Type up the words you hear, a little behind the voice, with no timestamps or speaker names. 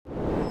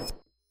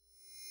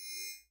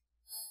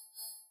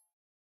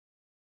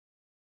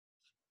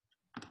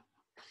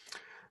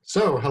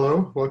So,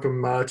 hello,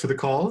 welcome to the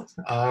call.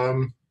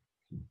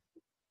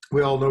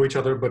 We all know each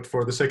other, but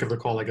for the sake of the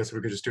call, I guess we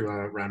could just do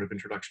a round of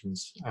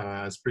introductions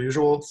as per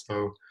usual.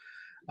 So,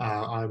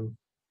 I'm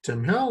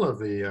Tim Hill of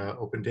the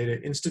Open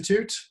Data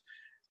Institute,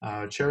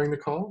 chairing the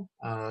call.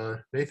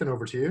 Nathan,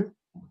 over to you.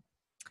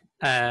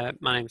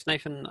 My name's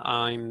Nathan.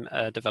 I'm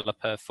a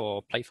developer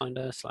for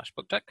Playfinder /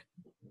 BookTech.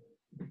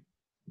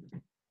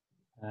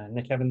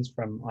 Nick Evans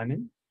from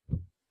IMIN.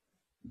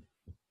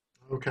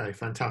 Okay,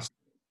 fantastic.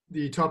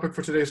 The topic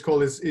for today's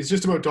call is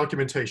just about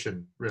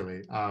documentation,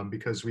 really,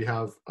 because we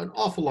have an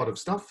awful lot of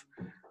stuff.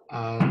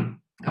 And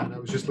I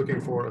was just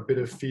looking for a bit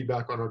of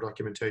feedback on our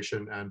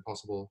documentation and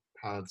possible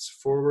paths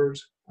forward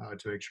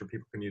to make sure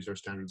people can use our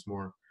standards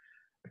more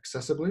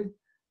accessibly.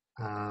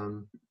 Let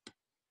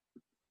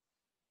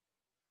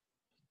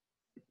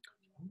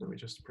me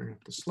just bring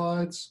up the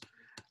slides.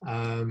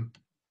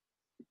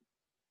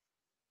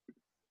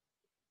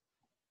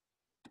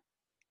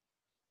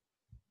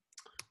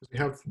 We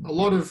have a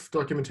lot of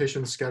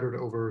documentation scattered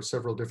over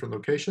several different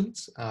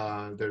locations.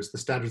 There's the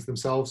standards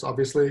themselves,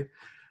 obviously.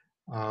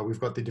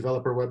 We've got the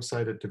developer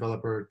website at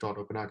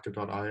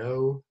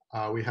developer.openactive.io.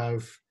 We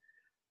have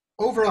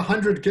over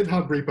 100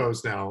 GitHub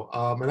repos now,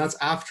 and that's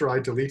after I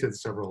deleted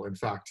several, in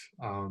fact.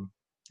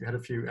 We had a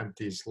few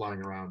empties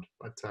lying around,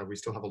 but we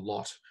still have a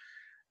lot.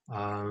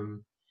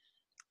 And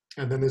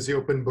then there's the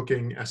Open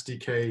Booking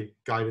SDK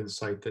guidance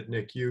site that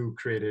Nick, you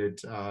created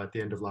at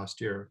the end of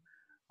last year.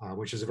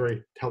 Which is a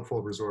very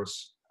helpful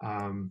resource.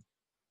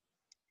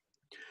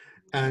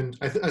 And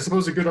I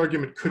suppose a good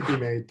argument could be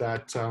made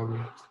that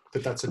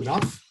that's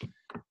enough.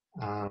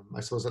 I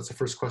suppose that's the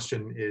first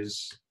question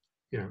is,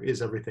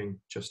 is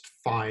everything just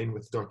fine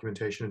with the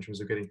documentation in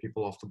terms of getting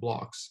people off the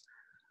blocks?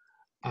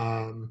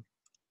 That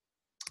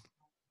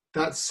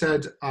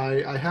said,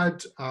 I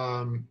had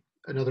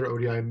another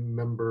ODI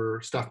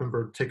staff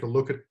member, take a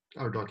look at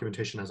our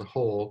documentation as a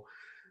whole.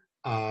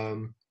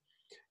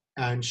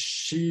 And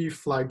she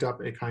flagged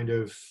up a kind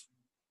of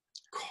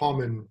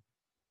common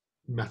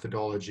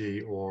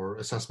methodology or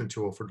assessment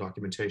tool for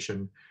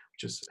documentation,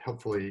 which is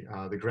helpfully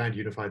the grand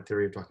unified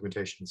theory of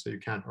documentation. So you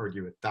can't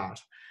argue with that.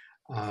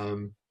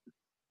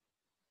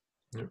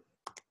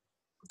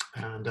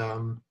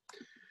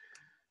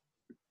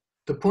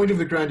 The point of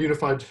the grand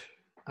unified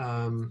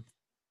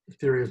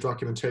theory of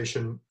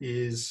documentation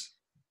is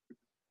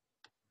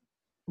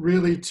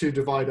really to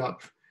divide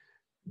up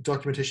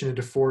documentation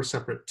into 4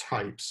 separate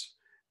types.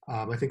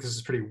 I think this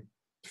is pretty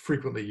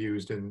frequently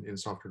used in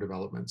software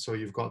development. So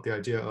you've got the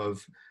idea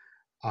of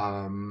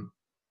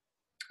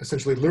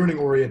essentially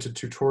learning-oriented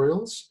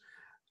tutorials,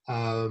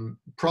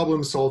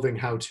 problem-solving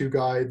how-to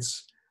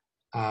guides,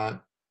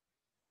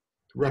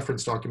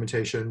 reference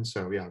documentation,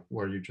 so yeah,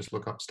 where you just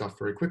look up stuff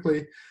very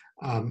quickly,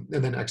 and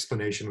then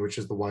explanation, which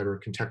is the wider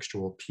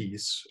contextual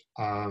piece.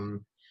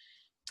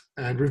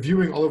 And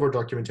reviewing all of our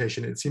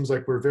documentation, it seems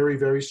like we're very,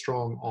 very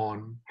strong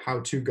on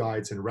how-to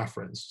guides and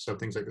reference. So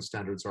things like the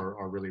standards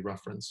are really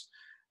reference.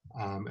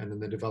 And then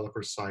the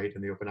developer site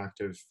and the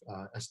OpenActive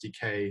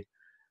SDK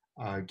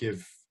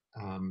give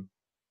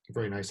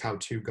very nice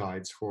how-to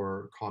guides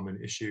for common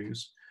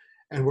issues.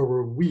 And where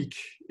we're weak,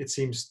 it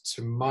seems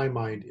to my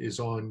mind, is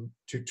on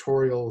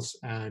tutorials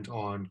and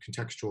on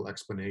contextual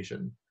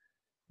explanation.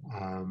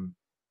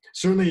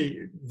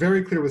 Certainly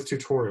very clear with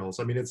tutorials.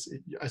 I mean,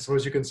 I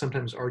suppose you can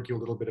sometimes argue a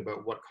little bit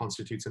about what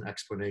constitutes an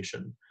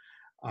explanation.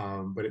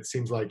 But it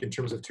seems like in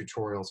terms of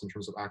tutorials, in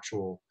terms of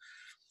actual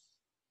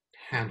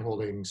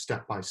hand-holding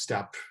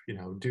step-by-step,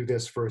 do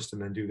this first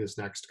and then do this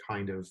next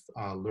kind of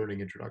learning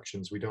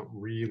introductions, we don't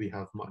really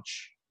have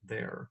much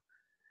there.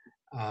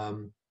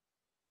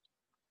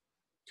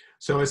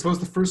 So I suppose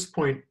the first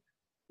point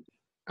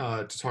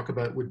to talk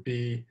about would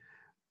be,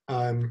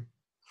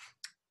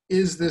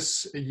 is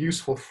this a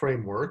useful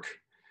framework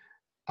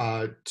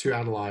to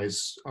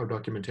analyze our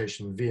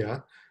documentation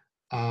via?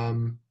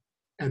 And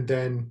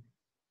then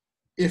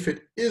if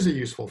it is a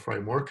useful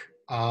framework,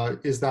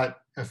 is that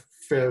a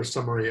fair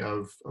summary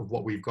of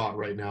what we've got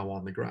right now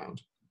on the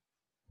ground?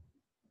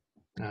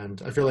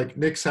 And I feel like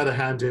Nick's had a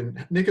hand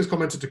in, Nick has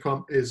commented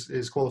to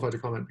is qualified to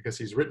comment because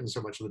he's written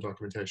so much of the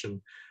documentation,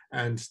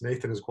 and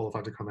Nathan is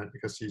qualified to comment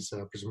because he's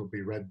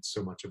presumably read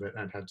so much of it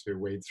and had to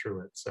wade through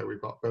it. So we've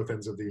got both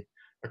ends of the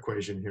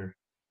equation here.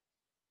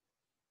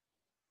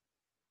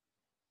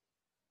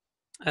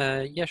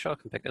 Yeah, sure, I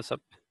can pick this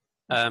up.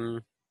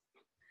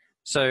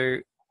 So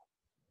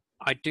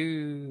I'd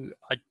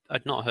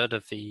not heard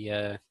of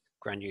the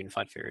grand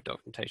unified theory of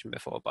documentation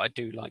before, but I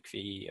do like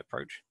the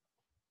approach.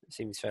 It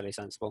seems fairly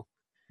sensible.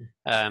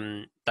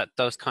 That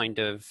does kind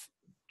of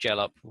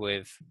gel up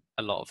with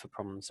a lot of the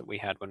problems that we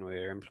had when we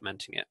were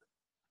implementing it.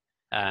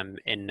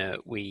 In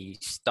that we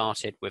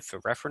started with the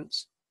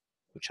reference,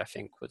 which I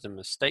think was a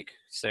mistake.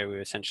 So we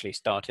essentially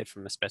started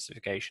from the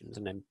specifications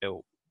and then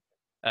built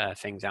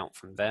things out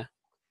from there.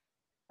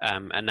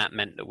 And that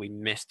meant that we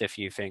missed a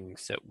few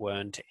things that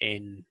weren't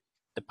in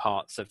the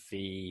parts of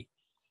the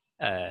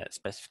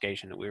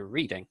specification that we were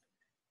reading,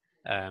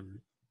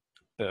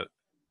 but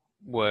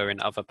were in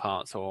other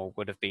parts or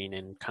would have been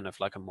in kind of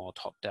like a more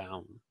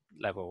top-down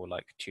level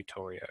like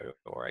tutorial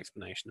or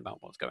explanation about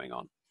what's going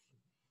on.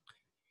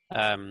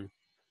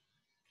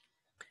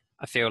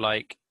 I feel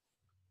like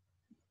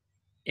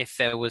if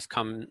there was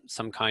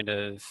some kind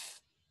of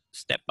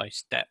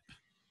step-by-step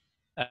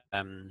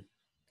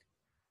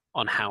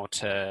on how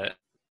to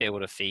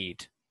build a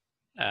feed,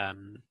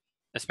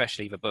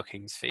 especially the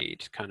bookings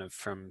feed, kind of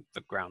from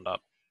the ground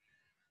up,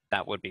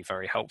 that would be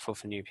very helpful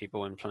for new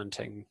people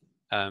implementing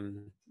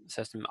the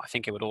system. I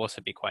think it would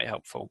also be quite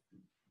helpful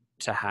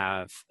to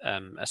have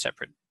a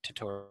separate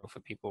tutorial for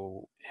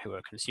people who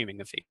are consuming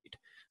the feed.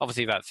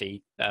 Obviously,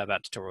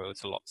 that tutorial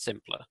is a lot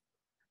simpler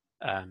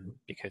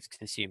because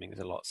consuming is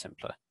a lot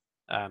simpler,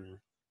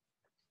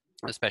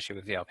 especially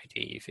with the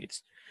RPDE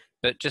feeds.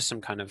 But just some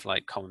kind of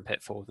like common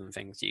pitfalls and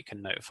things that you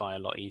can notify a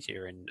lot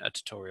easier in a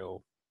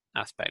tutorial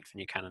aspect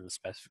than you can in the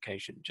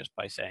specification, just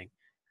by saying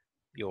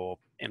your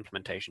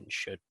implementation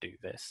should do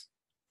this,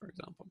 for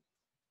example.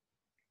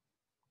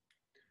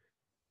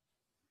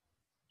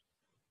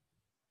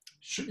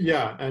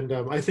 Yeah, and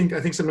I think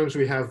sometimes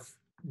we have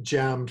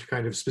jammed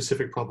kind of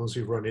specific problems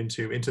we've run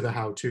into the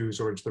how-tos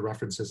or into the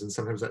references, and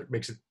sometimes that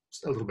makes it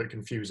a little bit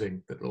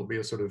confusing. That there'll be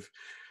a sort of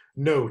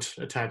note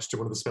attached to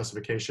one of the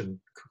specification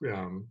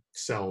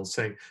cells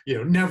saying,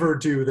 never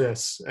do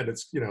this, and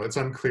it's it's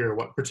unclear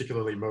what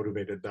particularly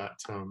motivated that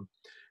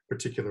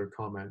particular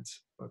comment.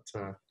 But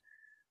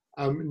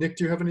Nick,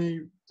 do you have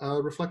any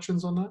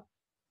reflections on that?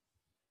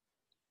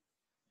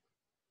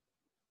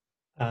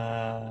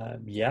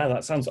 Yeah,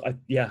 that sounds. I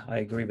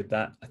agree with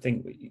that. I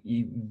think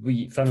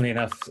we funnily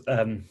enough,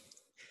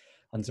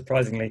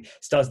 unsurprisingly,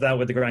 started out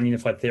with the grand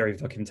unified theory of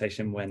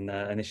documentation when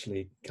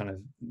initially kind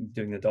of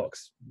doing the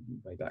docs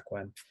way back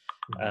when,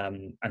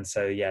 and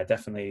so yeah,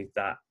 definitely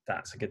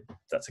that's a good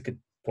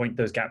point.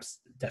 Those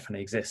gaps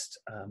definitely exist.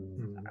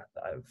 From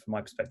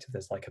my perspective,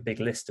 there's like a big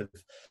list of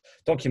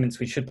documents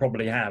we should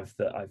probably have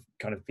that I've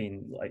kind of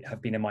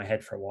have been in my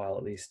head for a while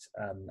at least,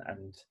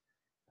 and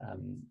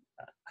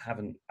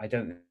I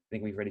don't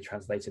think we've really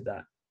translated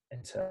that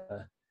into.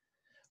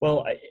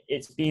 Well,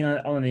 it's been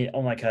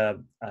on like a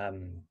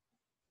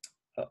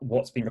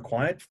what's been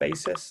required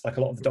basis. Like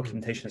a lot of the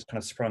documentation has kind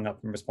of sprung up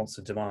in response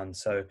to demand.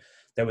 So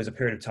there was a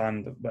period of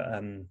time,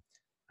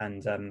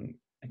 and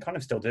kind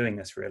of still doing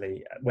this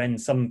really. When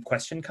some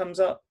question comes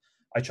up,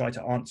 I try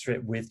to answer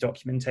it with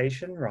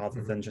documentation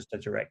rather than just a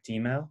direct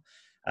email,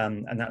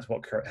 and that's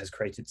what has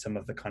created some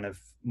of the kind of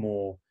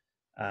more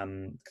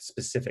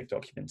specific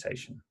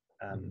documentation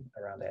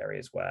around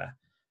areas where,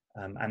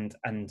 and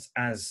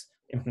as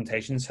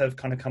implementations have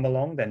kind of come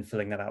along, then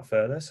filling that out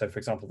further. So for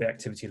example, the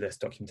activity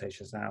list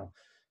documentation is now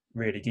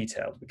really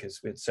detailed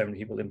because we had so many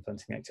people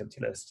implementing the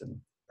activity list and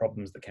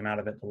problems that came out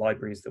of it, the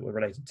libraries that were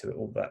related to it,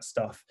 all that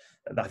stuff.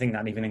 I think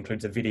that even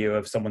includes a video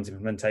of someone's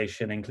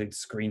implementation,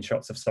 includes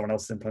screenshots of someone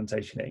else's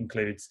implementation. It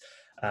includes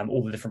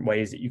all the different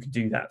ways that you could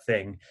do that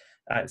thing.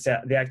 So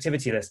the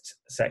activity list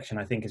section,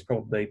 I think, is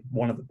probably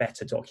one of the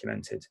better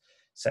documented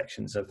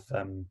sections of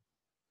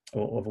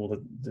all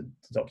the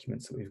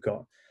documents that we've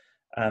got.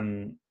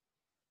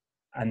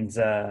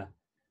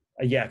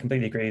 Yeah, I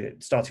completely agree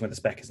that starting with the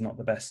spec is not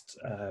the best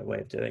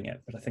way of doing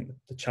it. But I think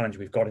the challenge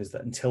we've got is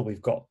that until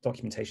we've got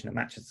documentation that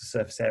matches the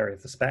surface area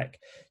of the spec,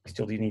 you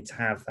still do need to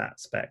have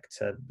that spec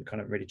to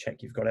kind of really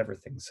check you've got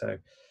everything. So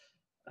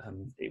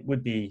it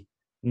would be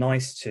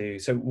nice to.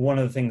 So one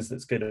of the things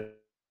that's good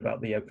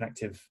about the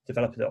OpenActive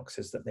developer docs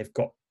is that they've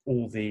got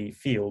all the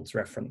fields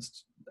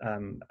referenced, a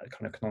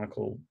kind of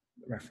canonical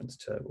reference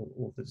to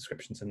all the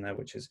descriptions in there,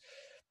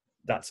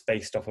 that's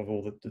based off of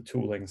all the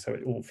tooling, so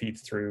it all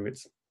feeds through.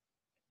 It's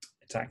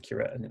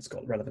accurate and it's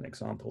got relevant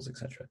examples,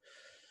 etc.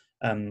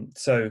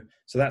 So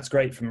that's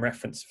great from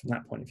reference from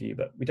that point of view.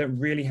 But we don't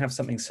really have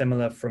something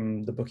similar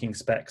from the booking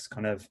specs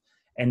kind of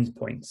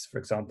endpoints. For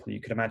example, you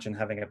could imagine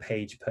having a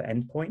page per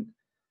endpoint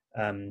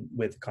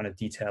with kind of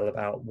detail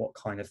about what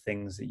kind of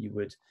things that you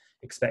would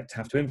expect to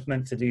have to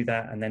implement to do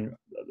that, and then,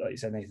 like you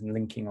said, Nathan,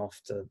 linking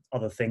off to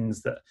other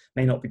things that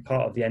may not be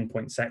part of the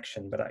endpoint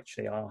section but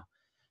actually are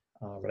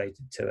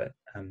related to it.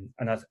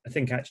 And I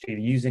think actually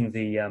using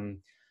the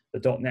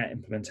 .NET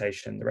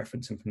implementation, the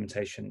reference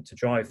implementation to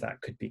drive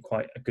that could be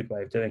quite a good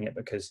way of doing it,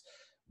 because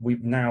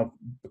we've now,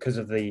 because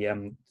of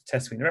the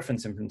test suite and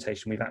reference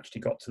implementation, we've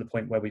actually got to the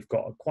point where we've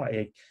got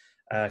quite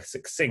a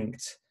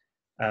succinct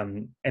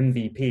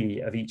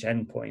MVP of each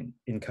endpoint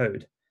in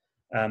code,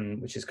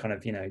 which is kind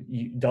of,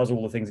 does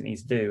all the things it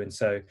needs to do. And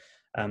so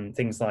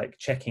things like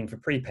checking for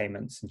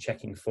prepayments and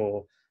checking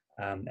for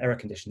error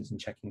conditions and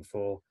checking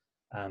for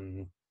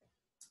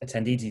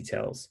attendee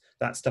details,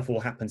 that stuff all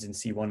happens in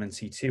C1 and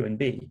C2 and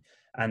B.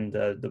 And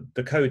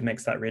the code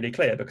makes that really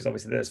clear, because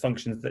obviously there's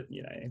functions that,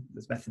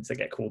 there's methods that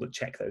get called that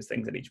check those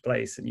things at each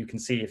place. And you can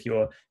see if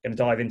you're going to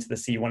dive into the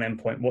C1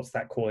 endpoint, what's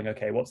that calling?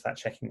 Okay, what's that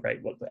checking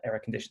rate? What the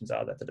error conditions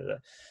are?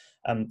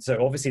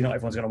 So obviously not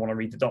everyone's going to want to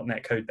read the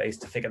 .NET code base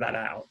to figure that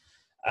out.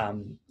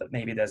 But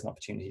maybe there's an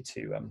opportunity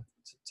to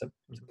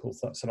pull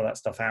some of that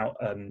stuff out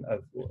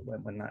of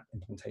when that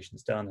implementation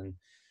is done.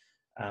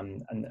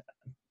 And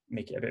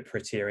make it a bit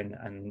prettier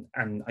and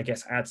I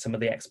guess add some of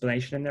the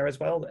explanation in there as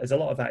well. There's a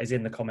lot of that is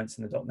in the comments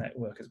in the .NET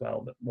work as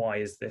well, but why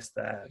is this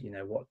there? You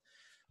know,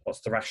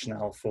 what's the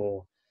rationale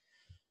for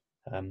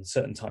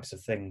certain types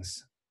of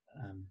things?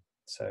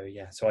 So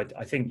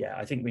I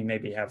think we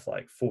maybe have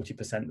like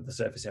 40% of the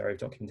surface area of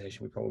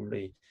documentation we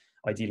probably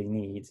ideally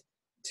need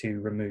to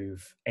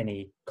remove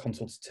any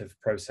consultative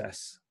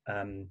process.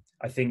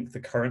 I think the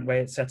current way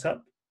it's set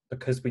up,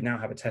 because we now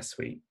have a test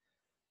suite,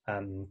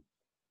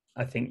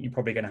 I think you're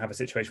probably going to have a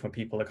situation where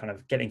people are kind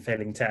of getting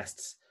failing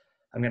tests.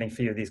 I'm getting a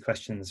few of these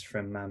questions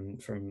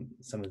from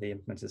some of the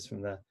implementers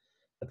from the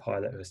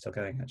pilot who are still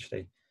going,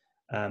 actually.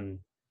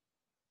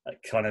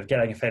 Kind of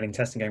getting a failing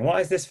test and going,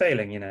 why is this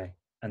failing, you know?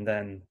 And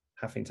then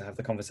having to have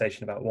the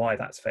conversation about why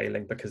that's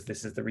failing, because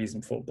this is the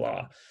reason for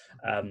blah.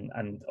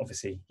 And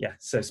obviously, yeah,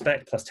 so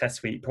spec plus test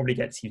suite probably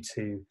gets you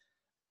to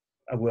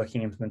a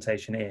working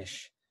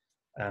implementation-ish.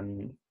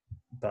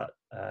 But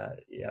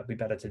yeah, it'd be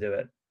better to do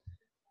it.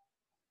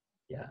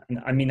 Yeah,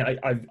 and I mean,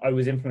 I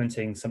was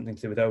implementing something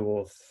to do with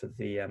OAuth for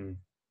the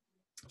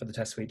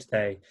test suite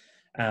today.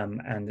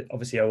 And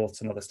obviously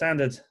OAuth's another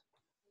standard.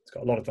 It's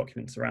got a lot of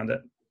documents around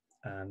it.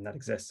 That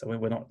exists. So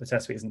we're not, the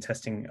test suite isn't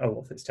testing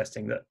OAuth, it's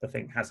testing that the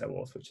thing has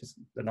OAuth, which is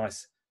a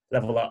nice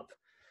level up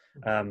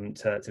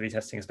to be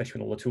testing,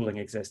 especially when all the tooling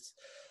exists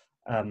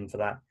for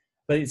that.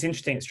 But it's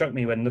interesting, it struck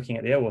me when looking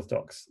at the OAuth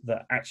docs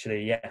that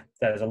actually, yeah,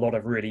 there's a lot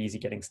of really easy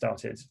getting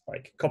started,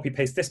 like copy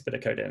paste this bit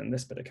of code in and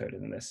this bit of code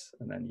in and this,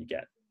 and then you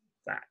get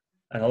that.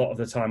 And a lot of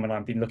the time when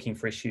I've been looking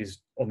for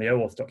issues on the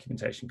OAuth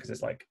documentation, because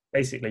it's like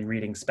basically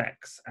reading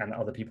specs and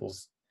other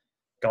people's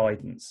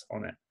guidance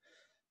on it,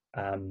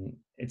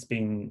 it's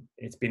been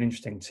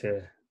interesting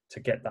to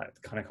get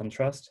that kind of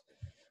contrast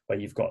where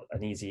you've got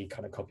an easy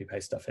kind of copy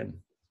paste stuff in.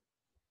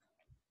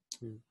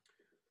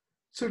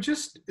 So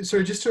just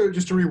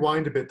to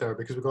rewind a bit there,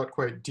 because we got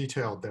quite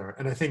detailed there,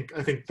 and I think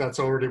that's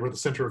already where the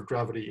center of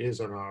gravity is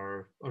on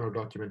our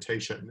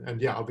documentation.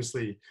 And yeah,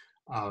 obviously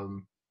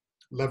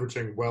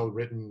leveraging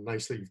well-written,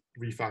 nicely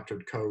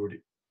refactored code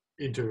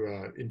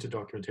into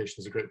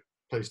documentation is a great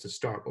place to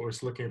start. But we're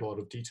just looking at a lot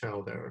of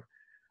detail there.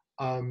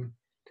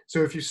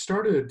 So if you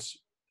started,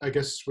 I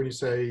guess when you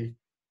say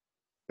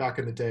back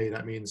in the day,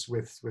 that means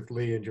with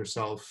Lee and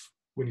yourself,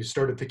 when you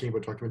started thinking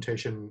about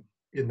documentation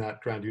in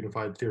that grand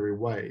unified theory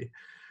way,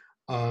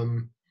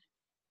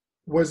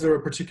 was there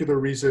a particular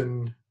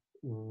reason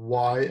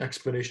why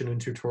explanation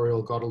and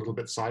tutorial got a little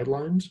bit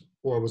sidelined,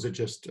 or was it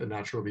just a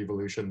natural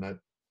evolution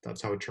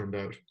that's how it turned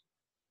out?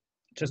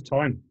 Just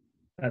time.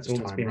 That's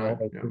all it's been. Right.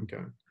 Yeah,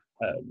 okay.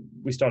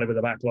 We started with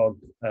a backlog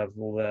of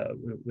all the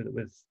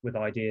with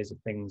ideas of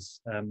things.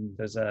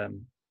 There's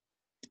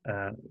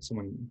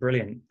someone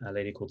brilliant, a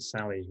lady called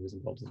Sally, who was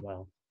involved as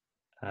well,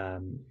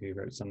 who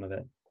wrote some of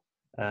it,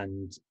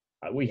 and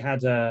we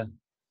had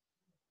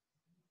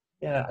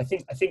yeah, I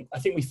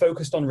think we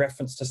focused on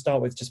reference to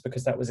start with just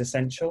because that was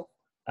essential,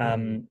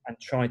 and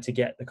tried to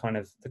get the kind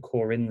of the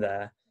core in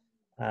there.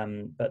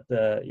 But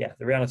the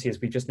reality is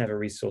we just never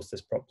resourced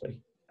this properly.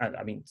 And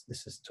I mean,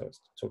 this is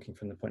talking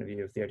from the point of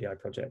view of the ODI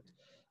project.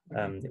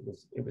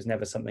 It was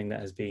never something that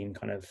has been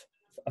kind of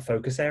a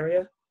focus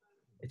area.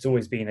 It's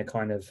always been a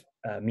kind of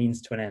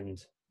means to an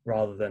end,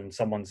 rather than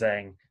someone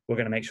saying, we're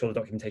going to make sure the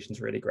documentation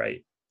is really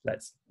great.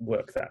 Let's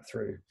work that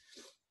through.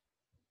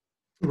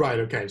 Right.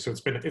 Okay. So it's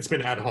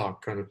been ad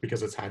hoc, kind of,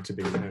 because it's had to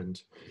be. And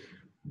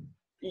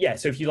yeah.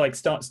 So if you like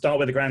start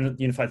with a grand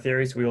unified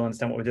theory, so we all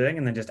understand what we're doing,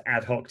 and then just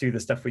ad hoc do the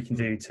stuff we can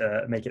do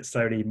to make it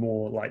slowly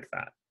more like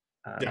that.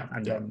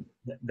 Then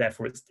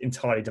therefore it's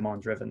entirely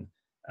demand driven,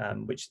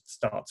 which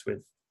starts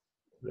with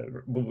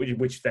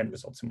which then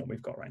results in what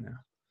we've got right now.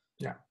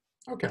 Yeah.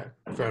 Okay.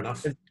 Fair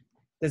enough.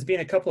 There's been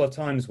a couple of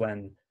times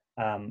when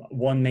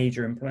one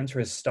major implementer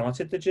has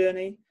started the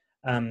journey.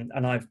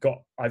 And I've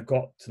got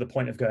to the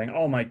point of going,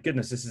 oh my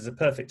goodness, this is a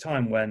perfect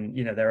time when,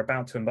 you know, they're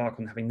about to embark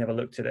on having never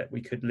looked at it.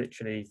 We could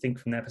literally think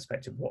from their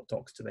perspective, what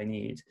docs do they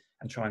need,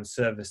 and try and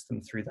service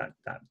them through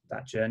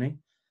that journey.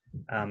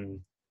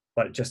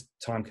 But just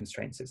time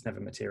constraints, it's never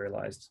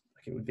materialized.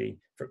 Like it would be,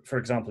 for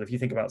example, if you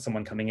think about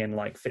someone coming in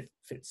like Fitzel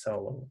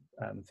or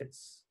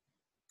Fitz,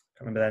 I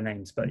can't remember their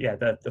names, but yeah,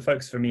 the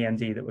folks from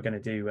EMD that we're going to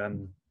do,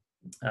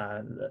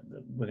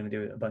 we're going to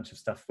do a bunch of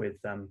stuff with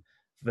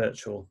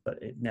virtual,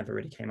 but it never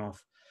really came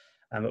off.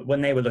 But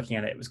when they were looking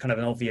at it, it was kind of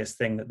an obvious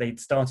thing that they'd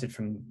started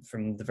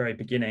from the very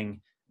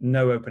beginning,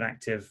 no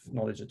OpenActive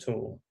knowledge at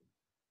all.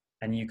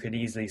 And you could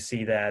easily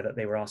see there that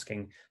they were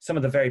asking some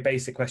of the very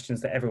basic questions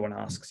that everyone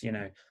asks. You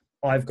know,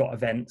 I've got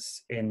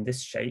events in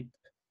this shape.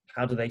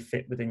 How do they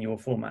fit within your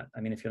format?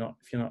 I mean, if you don't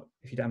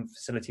have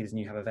facilities and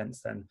you have events,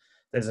 then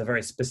there's a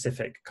very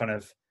specific kind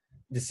of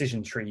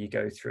decision tree you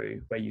go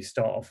through where you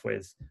start off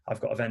with,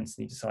 I've got events,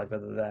 and you decide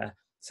whether they're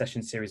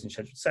session series and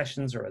scheduled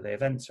sessions, or are they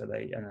events, or are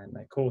they, and then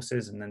they're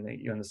courses, and then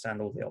you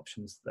understand all the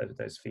options,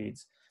 those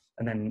feeds.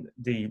 And then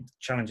the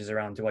challenges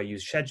around, do I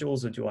use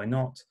schedules or do I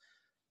not?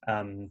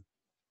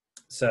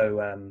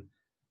 So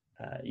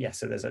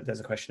there's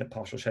a question of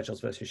partial schedules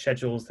versus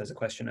schedules. There's a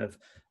question of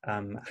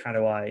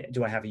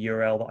do I have a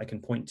URL that I can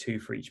point to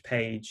for each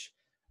page?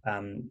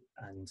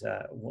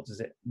 what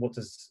does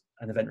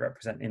an event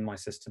represent in my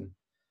system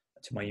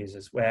to my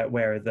users?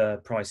 Where are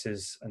the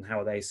prices and how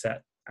are they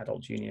set,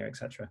 adult, junior,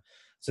 etc.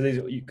 So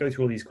you go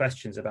through all these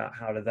questions about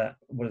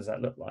what does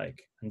that look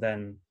like, and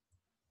then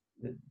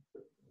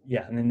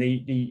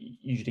they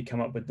usually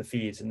come up with the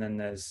feeds, and then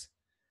there's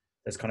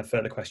kind of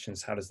further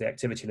questions. How does the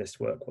activity list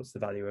work? What's the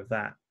value of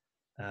that?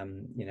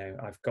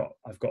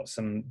 I've got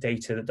some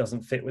data that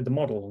doesn't fit with the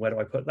model. Where do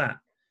I put that?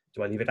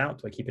 Do I leave it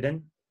out? Do I keep it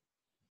in?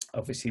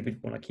 Obviously, we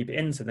want to keep it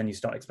in. So then you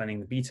start explaining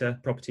the beta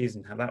properties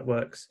and how that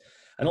works.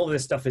 And all of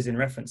this stuff is in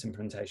reference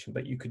implementation,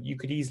 but you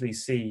could easily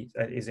see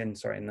in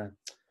the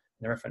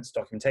reference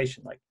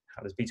documentation, like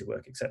how does beta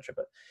work, etc.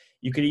 But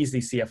you could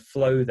easily see a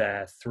flow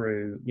there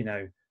through,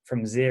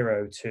 from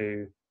zero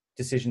to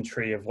decision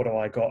tree of what do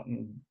I got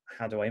and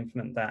how do I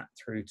implement that,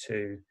 through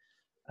to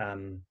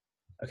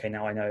okay,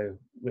 now I know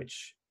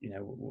which,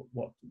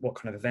 what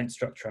kind of event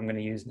structure I'm going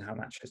to use and how it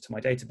matches to my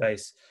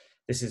database.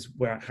 This is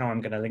how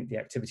I'm going to link the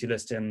activity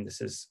list in.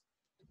 This is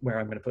where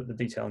I'm going to put the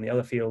detail in the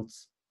other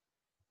fields.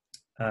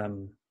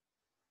 And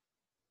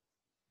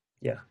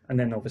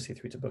then obviously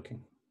through to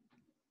booking.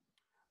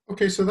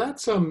 Okay, so that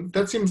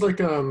seems like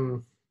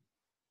an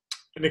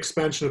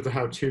expansion of the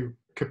how-to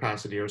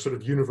capacity, or sort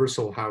of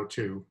universal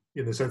how-to,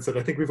 in the sense that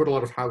I think we've got a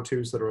lot of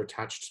how-tos that are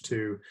attached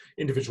to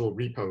individual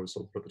repos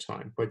all of the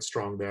time, quite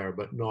strong there,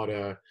 but not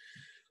a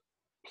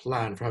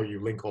plan for how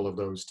you link all of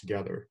those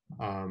together.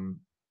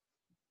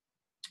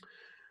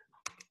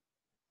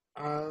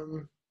 It's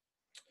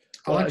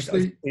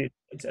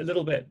a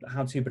little bit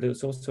how-to, but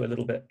it's also a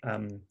little bit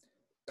kind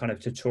of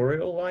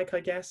tutorial-like, I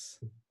guess,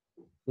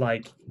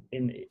 like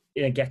in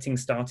a getting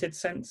started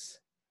sense.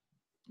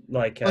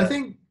 Like I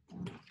think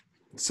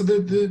so.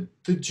 The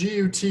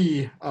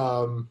GUT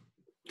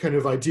kind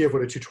of idea of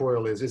what a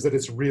tutorial is that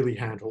it's really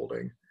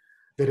hand-holding.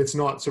 That it's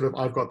not sort of,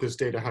 I've got this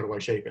data, how do I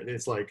shape it?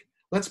 It's like,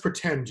 let's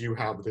pretend you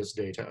have this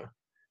data.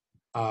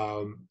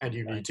 And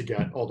you need to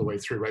get all the way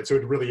through, right? So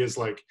it really is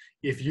like,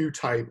 if you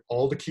type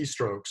all the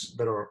keystrokes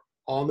that are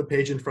on the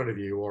page in front of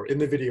you or in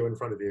the video in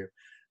front of you,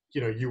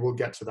 you will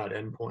get to that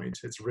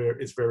endpoint. It's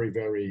very,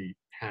 very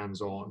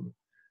hands-on,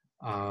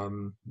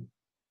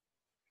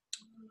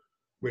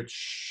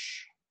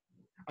 which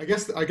I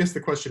guess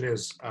the question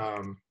is,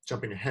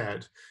 jumping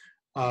ahead,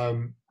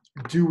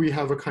 do we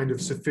have a kind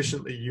of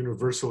sufficiently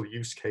universal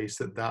use case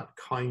that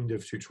kind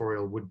of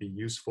tutorial would be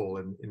useful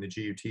in the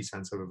GUT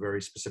sense of a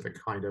very specific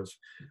kind of,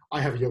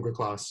 I have a yoga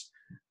class,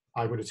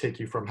 I'm going to take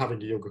you from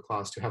having a yoga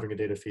class to having a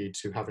data feed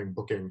to having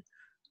booking,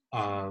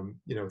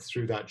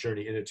 through that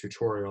journey in a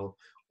tutorial?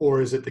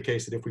 Or is it the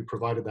case that if we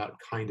provided that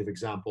kind of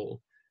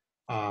example,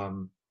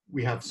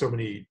 we have so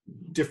many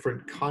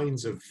different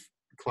kinds of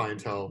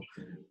clientele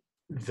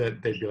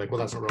that they'd be like, well,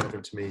 that's not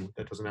relevant to me.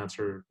 That doesn't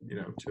answer,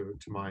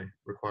 to my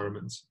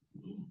requirements.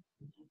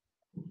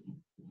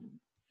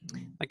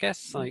 I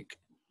guess like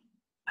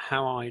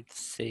how I'd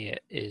see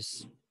it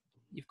is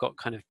you've got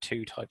kind of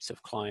two types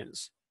of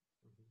clients.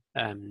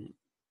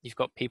 You've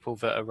got people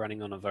that are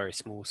running on a very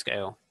small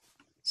scale.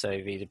 So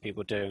either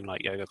people doing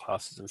like yoga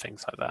classes and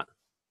things like that,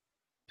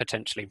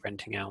 potentially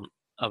renting out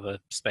other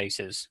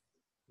spaces.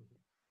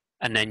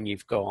 And then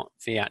you've got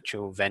the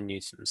actual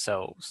venues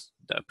themselves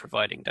that are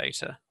providing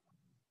data.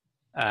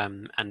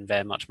 And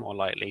they're much more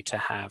likely to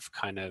have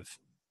kind of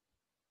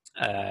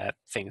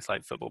things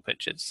like football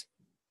pitches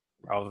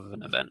rather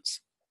than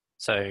events.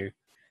 So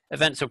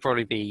events will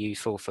probably be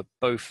useful for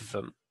both of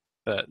them,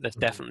 but there's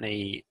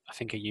definitely, I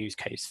think, a use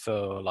case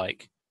for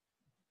like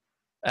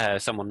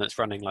someone that's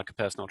running like a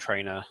personal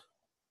trainer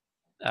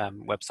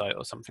website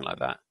or something like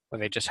that, where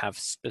they just have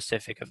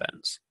specific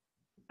events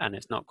and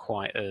it's not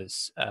quite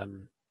as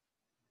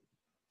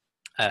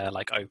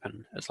like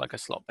open as like a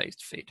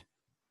slot-based feed.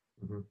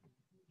 Mm-hmm.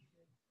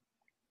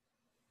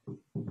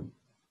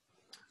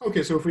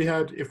 Okay, so if we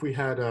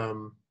had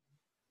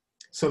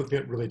something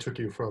that really took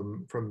you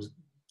from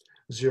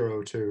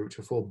zero to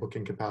full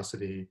booking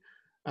capacity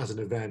as an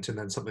event, and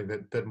then something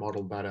that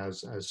modeled that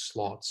as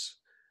slots,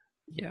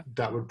 yeah,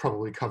 that would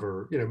probably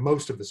cover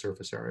most of the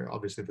surface area.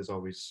 Obviously, there's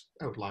always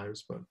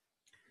outliers, but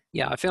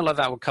yeah, I feel like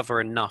that would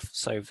cover enough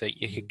so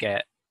that you could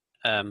get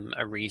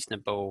a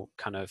reasonable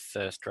kind of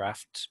first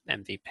draft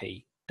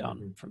MVP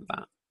done from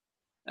that,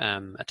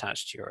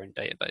 attached to your own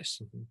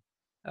database.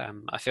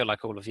 I feel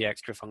like all of the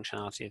extra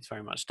functionality is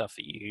very much stuff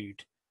that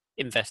you'd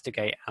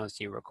investigate as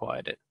you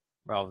required it,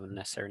 rather than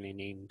necessarily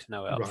needing to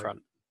know it up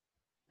front.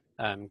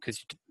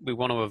 Because we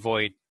want to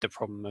avoid the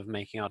problem of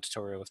making our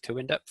tutorials too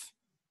in-depth.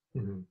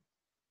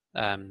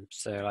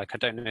 So like, I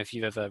don't know if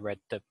you've ever read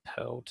the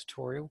Perl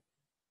tutorial.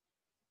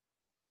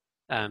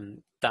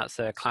 That's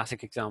a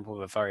classic example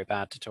of a very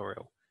bad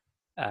tutorial,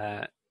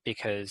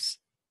 because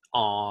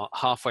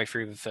halfway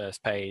through the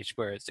first page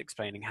where it's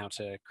explaining how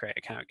to create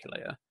a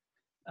calculator,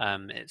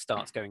 it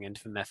starts going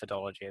into the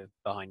methodology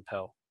behind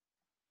Perl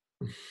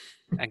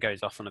and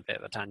goes off on a bit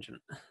of a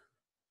tangent.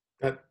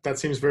 That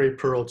seems very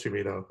Perl to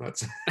me, though.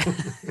 That's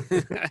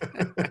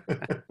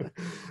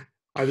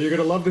either you're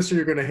going to love this or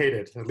you're going to hate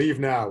it. Leave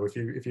now if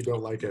you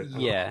don't like it.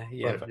 Yeah,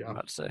 very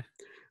much so.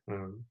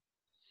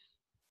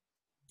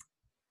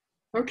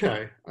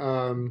 Okay.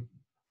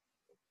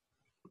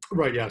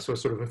 Right. Yeah. So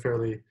sort of a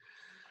fairly,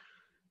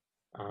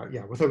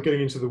 yeah, without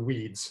getting into the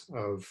weeds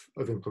of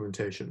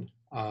implementation.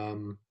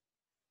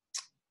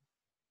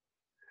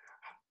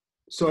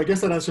 So I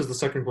guess that answers the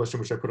second question,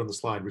 which I put on the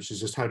slide, which is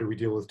just how do we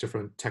deal with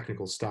different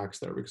technical stacks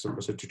there? Because of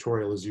course a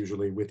tutorial is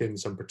usually within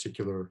some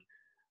particular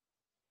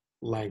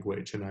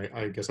language, and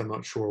I guess I'm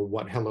not sure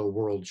what hello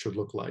world should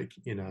look like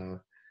in an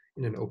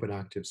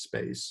OpenActive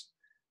space.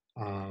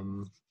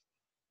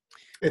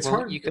 It's Well,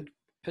 hard. you could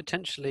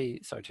potentially,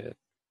 sorry to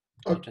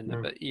Oh, barge in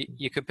there, no. but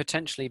you could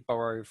potentially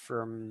borrow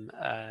from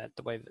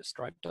the way that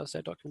Stripe does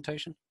their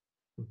documentation.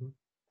 Mhm.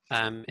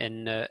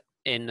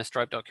 In the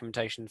Stripe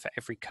documentation, for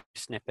every code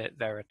snippet,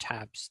 there are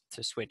tabs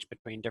to switch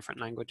between different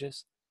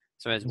languages.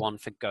 So there's one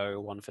for Go,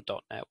 one for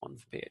 .NET, one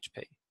for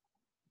PHP.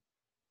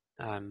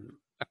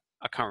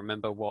 I can't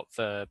remember what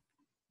the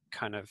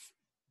kind of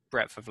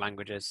breadth of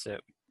languages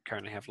that we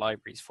currently have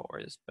libraries for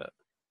is, but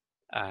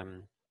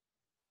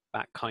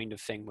that kind of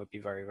thing would be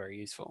very, very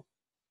useful.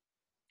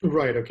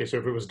 Right. Okay. So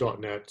if it was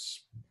 .NET,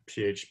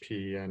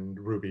 PHP, and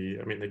Ruby,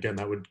 I mean, again,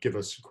 that would give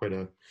us quite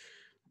a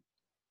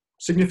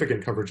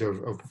significant coverage of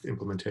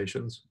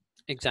implementations.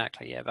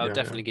 Exactly. Yeah, that would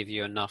definitely give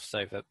you enough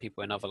so that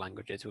people in other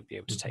languages would be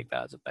able to take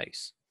that as a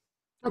base.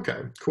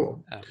 Okay.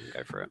 Cool. And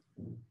go for it.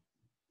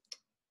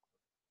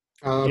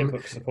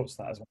 GitHub supports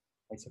that as well,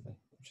 basically,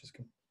 which is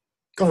good.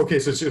 Oh, okay.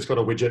 So it's got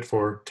a widget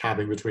for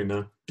tabbing between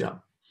the Yeah.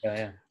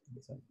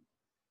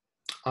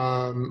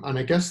 And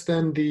I guess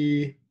then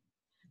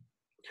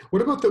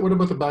what about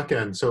the back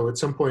end? So at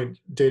some point,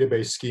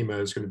 database schema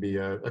is going to be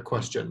a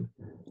question.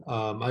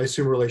 I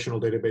assume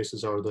relational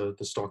databases are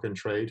the stock and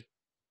trade.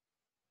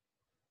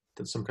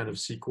 That some kind of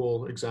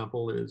SQL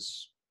example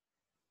is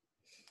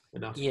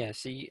enough. Yeah.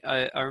 See,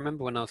 I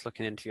remember when I was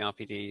looking into the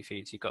RPD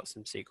feeds, you got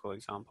some SQL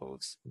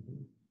examples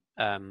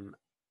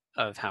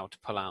of how to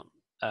pull out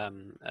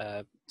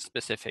a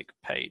specific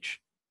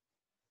page.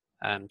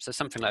 So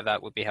something like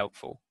that would be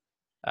helpful.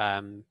 But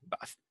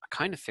I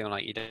kind of feel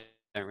like you don't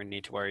really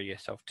need to worry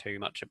yourself too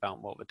much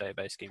about what the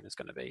database schema is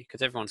going to be,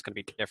 because everyone's going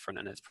to be different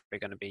and it's probably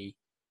going to be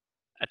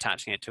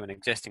attaching it to an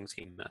existing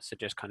schema. So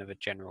just kind of a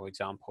general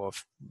example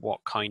of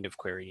what kind of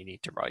query you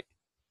need to write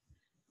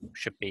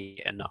should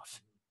be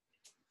enough.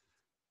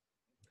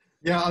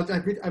 Yeah,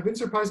 I've been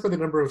surprised by the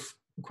number of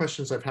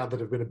questions I've had that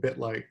have been a bit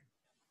like,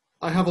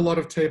 I have a lot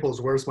of tables,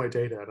 where's my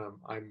data? And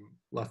I'm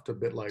left a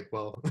bit like,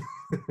 well,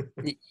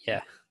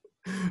 yeah.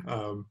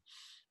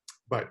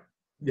 But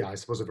yeah, I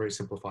suppose a very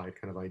simplified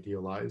kind of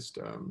idealized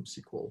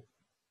SQL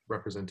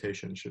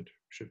representation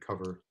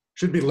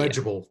should be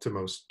legible to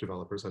most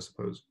developers, I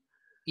suppose.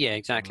 Yeah,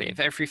 exactly. If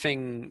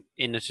everything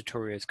in the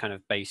tutorial is kind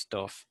of based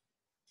off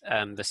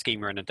the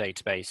schema in a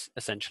database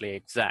essentially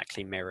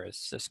exactly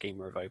mirrors the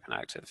schema of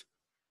OpenActive,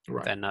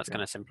 then that's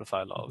going to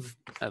simplify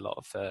a lot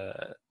of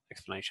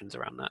explanations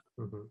around that.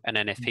 And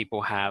then if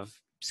people have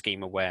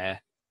schema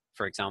where,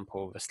 for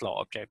example, the slot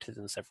object is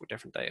in several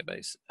different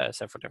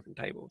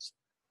tables,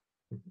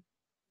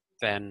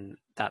 then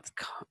that's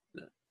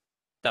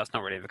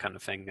not really the kind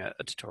of thing a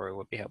tutorial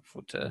would be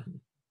helpful to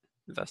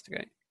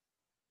investigate.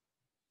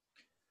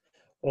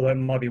 Although it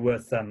might be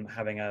worth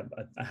having a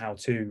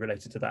how-to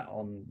related to that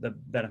on the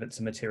benefits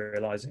of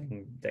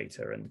materializing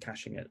data and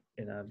caching it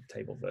in a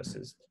table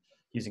versus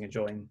using a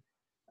join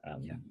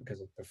because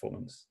of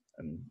performance.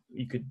 And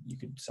you could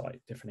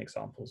cite different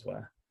examples where,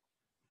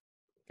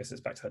 I guess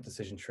it's back to that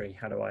decision tree.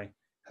 How do I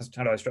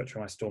structure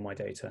and I store my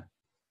data?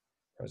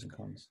 Pros and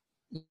cons.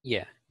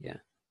 Yeah.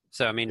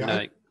 So I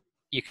mean,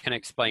 you can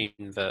explain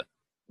that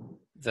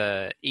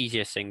the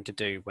easiest thing to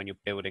do when you're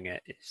building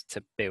it is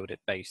to build it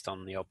based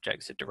on the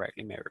objects that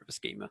directly mirror the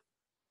schema,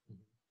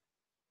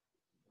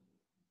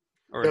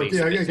 or at least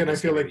again, I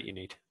feel like that you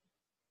need.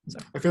 So.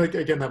 I feel like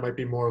again that might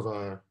be more of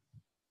a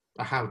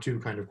how-to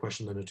kind of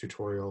question than a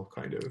tutorial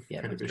kind of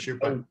issue.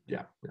 But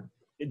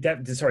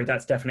sorry,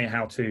 that's definitely a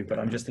how-to. But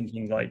I'm just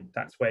thinking like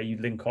that's where you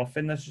link off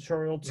in the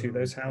tutorial to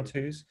those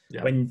how-tos.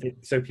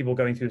 So people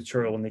going through the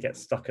tutorial when they get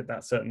stuck at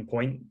that certain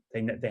point,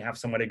 they have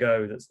somewhere to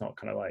go that's not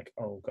kind of like,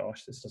 oh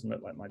gosh, this doesn't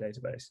look like my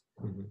database.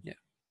 Yeah.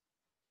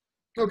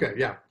 Okay.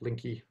 Yeah.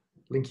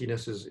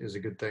 Linkiness is a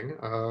good thing.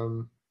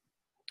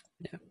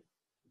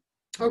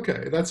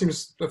 Okay, that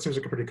seems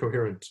like a pretty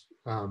coherent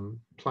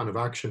plan of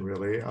action,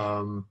 really.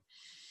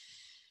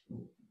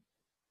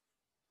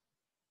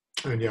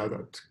 And yeah,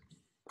 that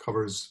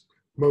covers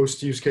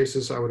most use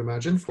cases, I would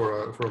imagine,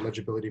 for a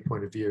legibility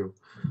point of view.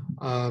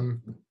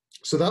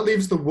 So that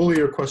leaves the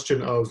woollier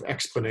question of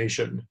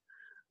explanation,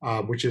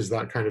 which is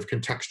that kind of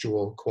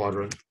contextual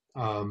quadrant.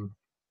 And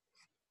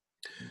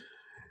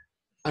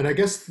I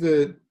guess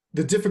the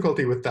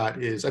difficulty with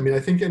that is, I mean, I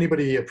think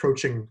anybody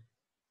approaching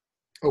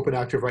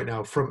OpenActive right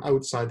now from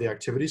outside the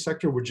activity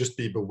sector would just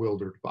be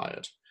bewildered by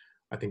it.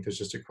 I think there's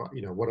just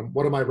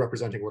what am I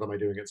representing? What am I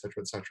doing? Et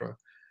cetera, et cetera.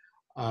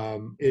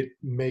 It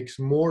makes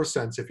more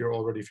sense if you're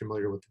already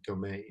familiar with the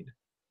domain.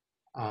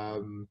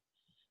 And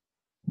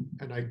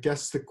I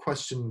guess the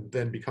question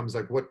then becomes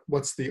like,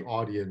 what's the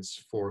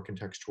audience for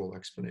contextual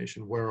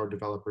explanation? Where are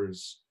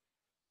developers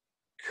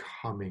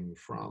coming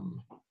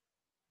from.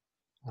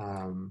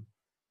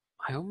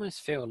 I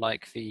almost feel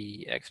like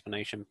the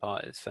explanation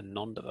part is for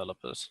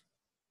non-developers.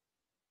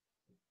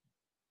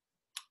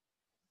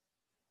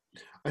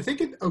 I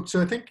think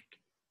so I think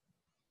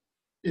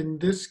in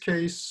this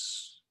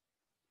case,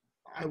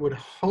 I would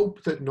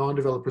hope that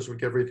non-developers would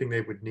get everything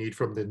they would need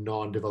from the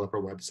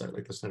non-developer website,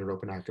 like the standard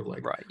OpenActive.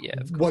 Like, right? Yeah.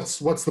 Of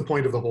course. What's the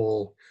point of the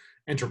whole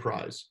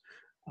enterprise?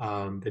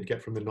 They'd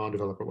get from the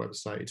non-developer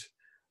website.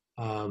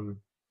 I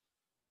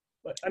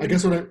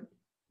guess what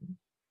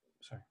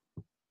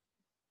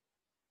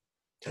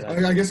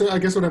I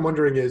guess what I'm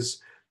wondering is,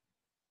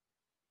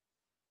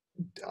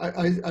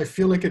 I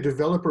feel like a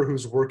developer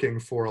who's working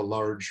for a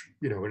large,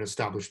 an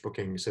established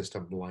booking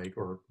system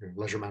or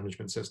leisure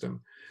management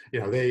system,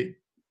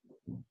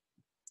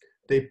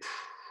 they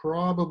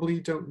probably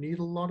don't need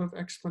a lot of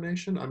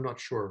explanation. I'm not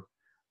sure.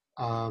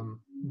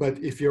 But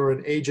if you're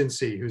an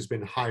agency who's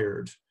been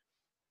hired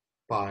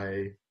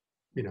by,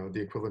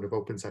 the equivalent of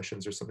open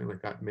sessions or something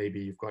like that, maybe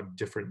you've got a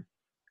different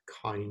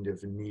kind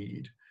of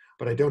need.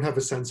 But I don't have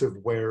a sense of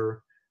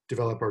where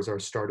developers are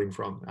starting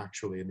from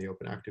actually in the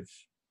OpenActive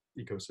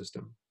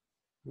ecosystem.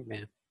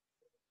 Yeah.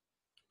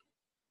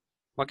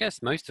 Well, I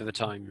guess most of the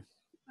time,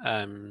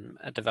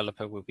 a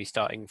developer will be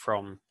starting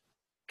from,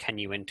 can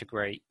you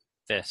integrate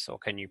this or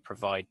can you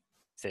provide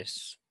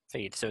this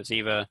feed? So it's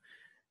either,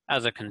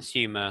 as a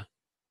consumer,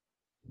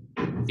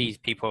 these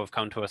people have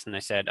come to us and they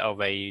said, oh,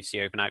 they use the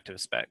OpenActive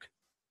spec.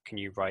 Can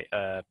you write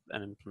an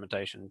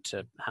implementation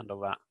to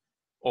handle that?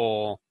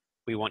 Or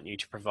we want you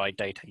to provide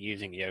data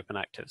using the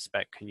OpenActive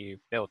spec. Can you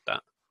build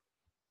that?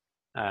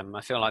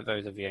 I feel like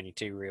those are the only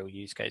two real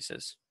use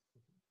cases.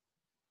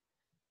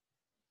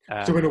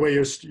 So in a way,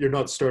 you're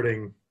not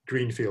starting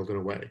greenfield in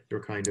a way.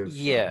 You're kind of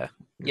yeah.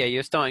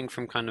 You're starting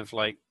from kind of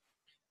like,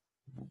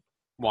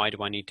 why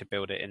do I need to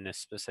build it in this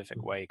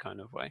specific way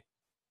kind of way?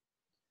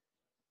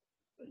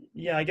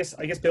 Yeah, I guess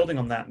building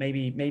on that,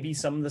 maybe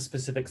some of the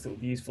specifics that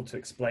would be useful to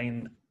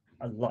explain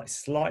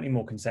slightly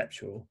more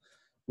conceptual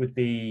would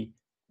be,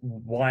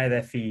 why are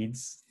there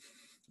feeds?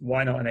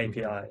 Why not an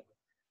API?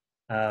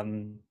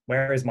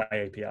 Where is my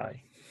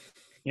API?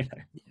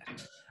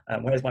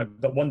 Where's my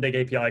one big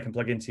API I can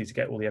plug into to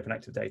get all the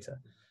OpenActive data?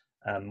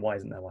 Why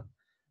isn't there one?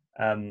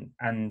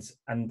 And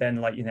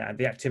then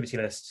the activity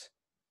list,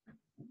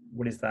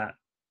 what is that?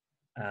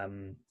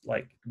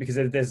 Because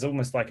there's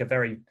almost like you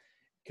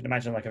can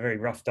imagine like a very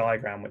rough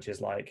diagram, which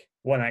is like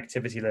one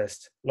activity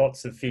list,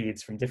 lots of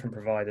feeds from different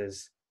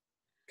providers,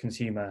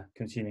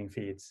 consuming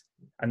feeds,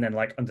 and then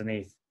like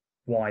underneath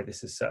why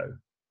this is so.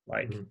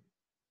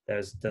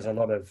 There's a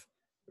lot of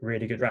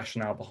really good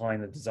rationale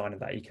behind the design of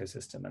that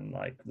ecosystem and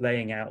like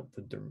laying out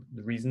the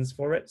reasons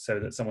for it, so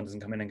that someone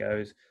doesn't come in and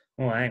goes,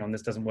 oh, hang on,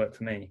 this doesn't work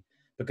for me.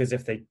 Because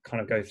if they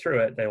kind of go through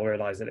it, they'll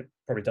realize that it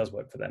probably does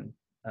work for them,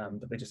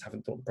 but they just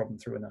haven't thought the problem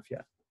through enough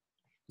yet.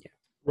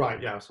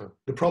 Right, yeah. So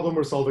the problem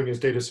we're solving is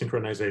data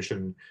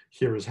synchronization.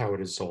 Here is how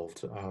it is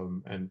solved.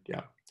 And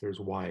yeah, there's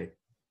why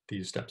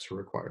these steps are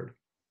required.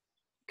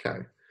 Okay.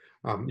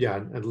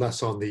 And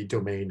less on the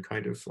domain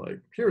kind of like,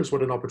 here's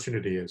what an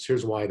opportunity is.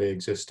 Here's why they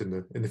exist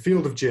in the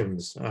field of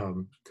gyms.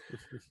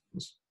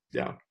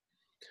 Yeah.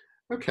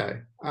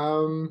 Okay.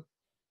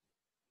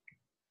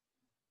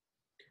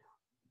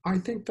 I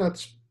think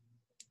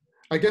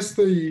I guess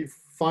the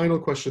final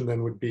question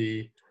then would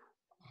be,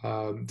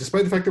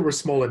 despite the fact that we're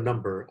small in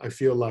number, I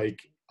feel like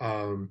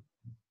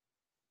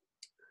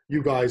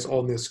you guys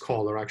on this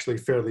call are actually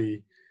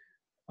fairly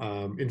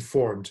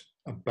informed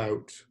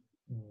about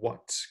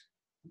what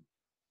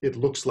it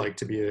looks like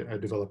to be a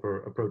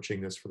developer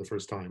approaching this for the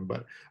first time.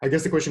 But I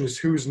guess the question is,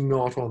 who's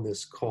not on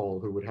this call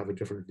who would have a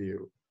different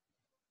view?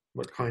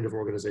 What kind of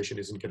organization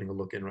isn't getting a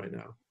look in right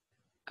now?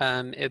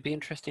 It would be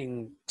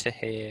interesting to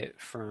hear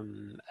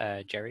from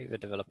Jerry, the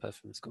developer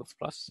from Schools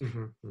Plus,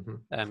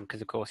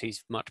 because of course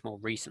he's much more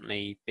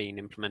recently been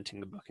implementing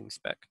the booking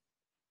spec,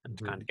 and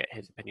to kind of get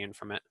his opinion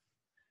from it.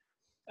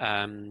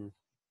 And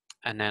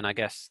then I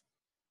guess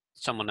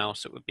someone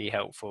else that would be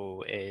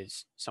helpful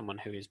is someone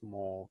who is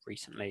more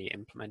recently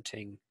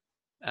implementing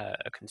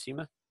a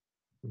consumer,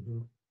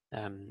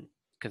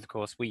 because of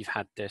course we've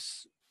had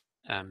this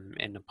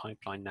in the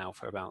pipeline now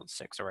for about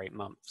 6 or 8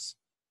 months.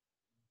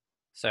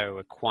 So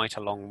we're quite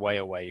a long way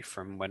away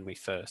from when we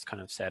first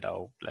kind of said,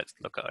 oh, let's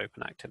look at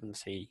OpenActive and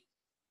see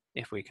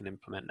if we can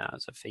implement that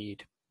as a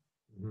feed.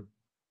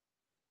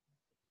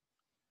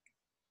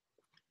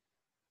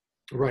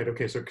 Right,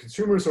 okay, so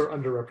consumers are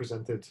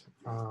underrepresented.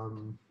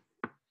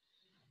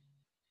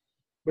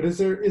 But is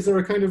there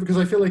a kind of, because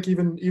I feel like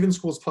even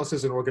Schools Plus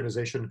is an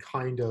organization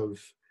kind of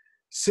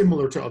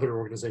similar to other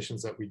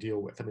organizations that we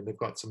deal with. I mean, they've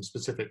got some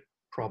specific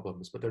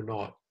problems, but they're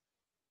not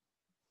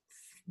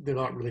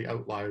really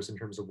outliers in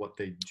terms of what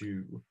they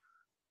do.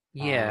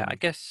 Yeah, I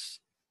guess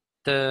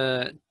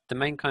the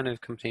main kind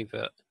of company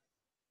that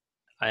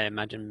I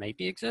imagine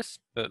maybe exists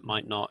but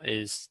might not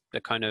is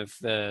the kind of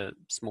the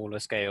smaller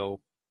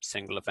scale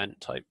single event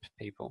type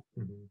people.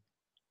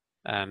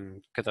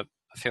 Because I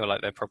feel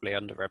like they're probably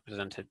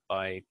underrepresented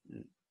by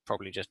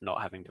probably just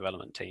not having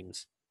development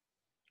teams.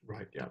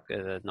 Right. Yeah.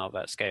 because they're not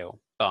that scale,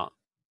 but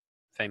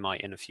they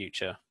might in the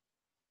future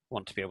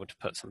want to be able to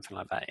put something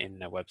like that in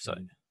their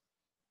website.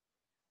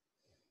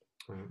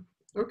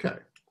 Okay.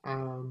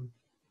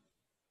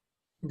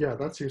 Yeah,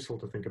 that's useful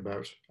to think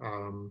about.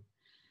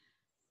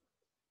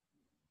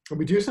 And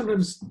we do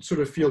sometimes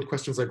sort of field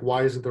questions like,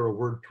 why isn't there a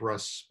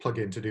WordPress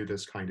plugin to do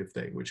this kind of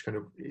thing, which kind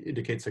of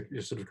indicates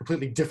a sort of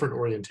completely different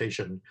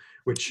orientation,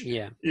 which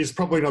is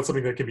probably not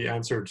something that can be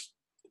answered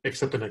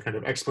except in a kind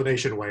of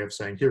explanation way of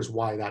saying, here's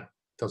why that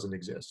doesn't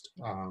exist.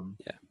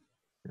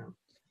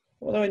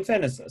 Although in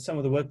fairness, some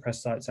of the WordPress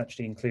sites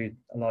actually include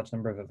a large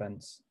number of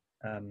events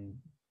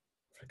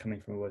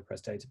coming from a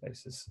WordPress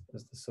database as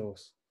the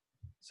source.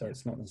 So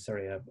it's not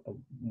necessarily a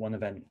one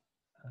event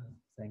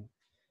thing.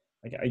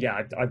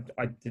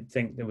 I did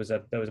think there was a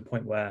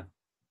point where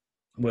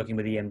working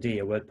with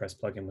EMD, a WordPress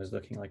plugin, was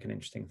looking like an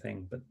interesting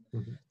thing. But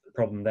the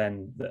problem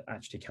then that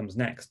actually comes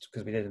next,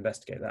 because we did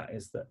investigate that,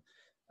 is that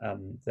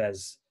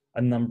there's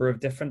a number of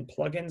different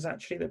plugins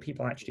actually that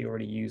people actually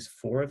already use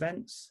for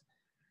events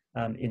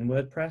in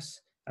WordPress.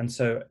 And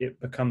so it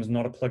becomes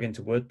not a plugin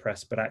to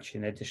WordPress, but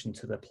actually in addition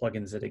to the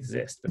plugins that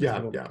exist, because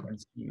they've all got their own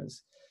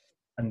schemas.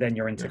 And then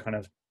you're into kind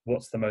of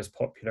what's the most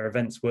popular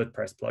events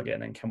WordPress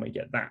plugin, and can we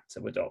get that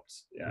to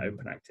adopt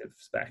OpenActive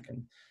spec?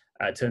 And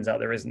it turns out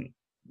there isn't.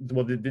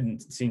 Well, there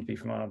didn't seem to be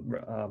from our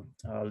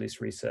loose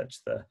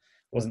research. There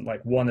wasn't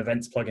like one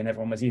events plugin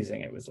everyone was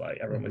using. It was like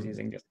everyone was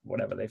using just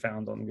whatever they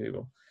found on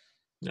Google.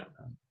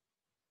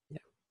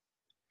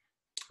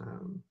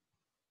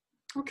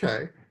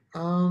 Okay.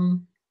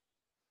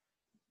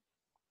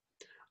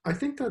 I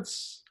think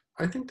that's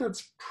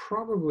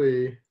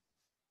probably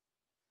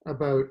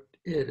about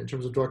it in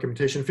terms of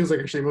documentation. It feels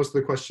like actually most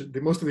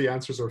of the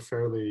answers are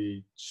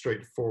fairly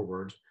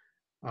straightforward.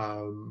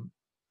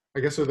 I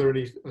guess, are there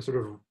any sort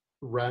of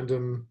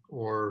random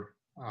or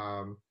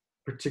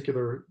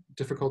particular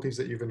difficulties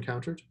that you've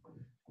encountered?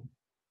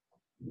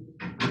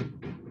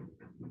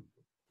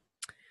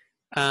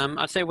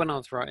 I'd say when I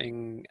was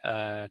writing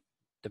the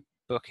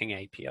booking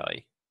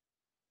API,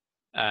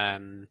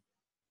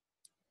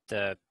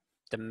 the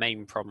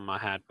main problem I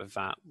had with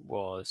that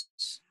was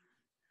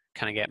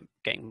kind of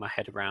getting my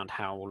head around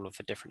how all of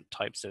the different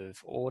types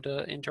of order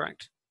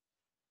interact.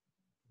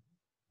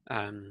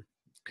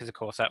 Because of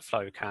course that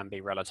flow can be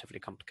relatively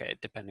complicated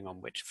depending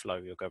on which flow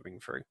you're going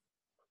through.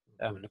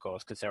 And of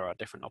course, because there are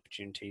different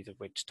opportunities of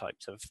which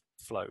types of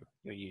flow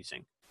you're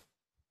using.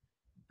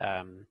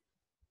 And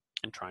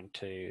trying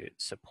to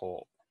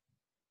support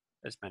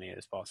as many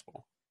as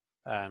possible.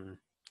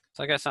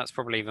 So I guess that's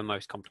probably the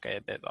most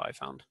complicated bit that I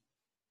found.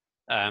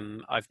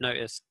 I've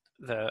noticed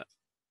that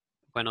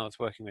when I was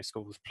working with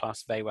Schools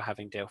Plus, they were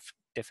having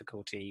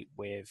difficulty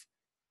with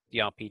the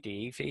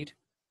RPDE feed.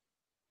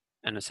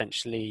 And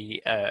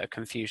essentially a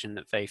confusion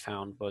that they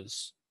found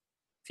was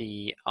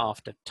the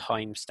after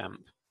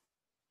timestamp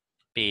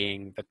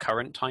being the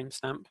current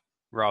timestamp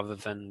rather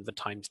than the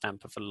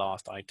timestamp of the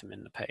last item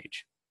in the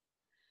page.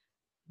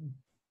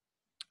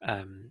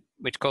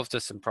 Which caused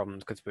us some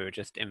problems because we were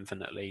just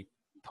infinitely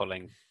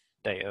pulling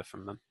data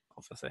from them,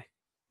 obviously.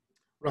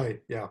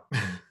 Right, yeah.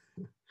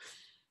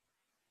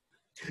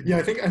 Yeah,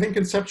 I think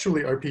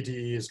conceptually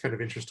RPDE is kind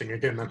of interesting.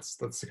 Again, that's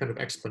the kind of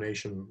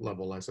explanation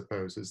level, I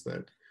suppose, is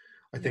that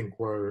I think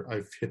where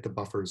I've hit the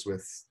buffers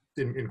with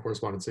in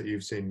correspondence that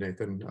you've seen,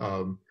 Nathan,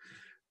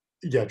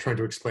 trying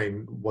to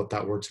explain what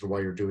that works and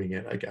why you're doing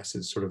it, I guess,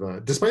 is sort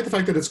of despite the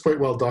fact that it's quite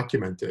well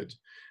documented,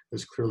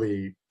 there's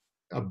clearly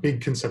a big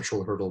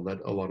conceptual hurdle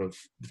that a lot of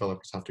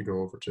developers have to go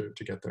over to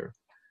get there.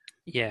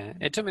 Yeah,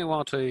 it took me a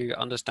while to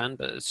understand,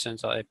 but as soon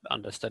as I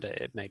understood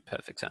it, it made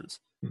perfect sense.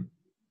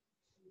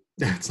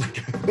 Yeah, it's like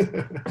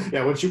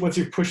once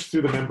you push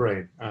through the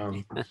membrane,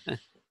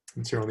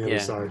 once you're on the other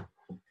side.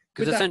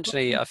 Because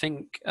essentially, I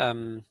think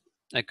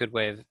a good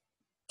way of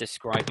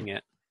describing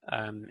it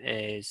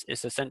is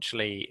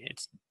essentially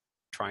it's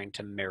trying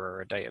to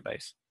mirror a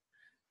database.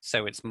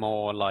 So it's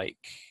more like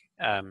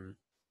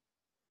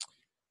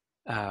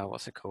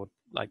what's it called?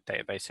 Like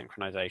database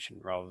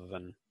synchronization rather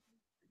than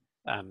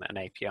an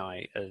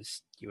API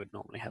as you would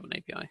normally have an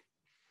API.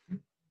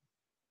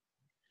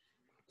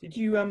 Did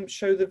you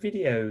show the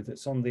video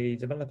that's on the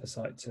developer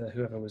site to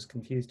whoever was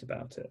confused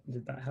about it?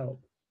 Did that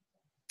help?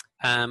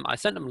 I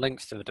sent them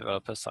links to the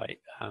developer site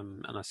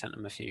and I sent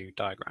them a few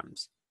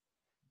diagrams.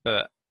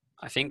 But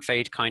I think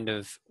they'd kind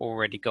of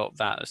already got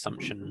that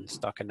assumption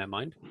stuck in their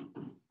mind.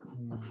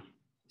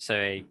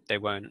 So they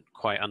weren't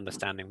quite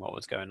understanding what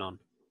was going on.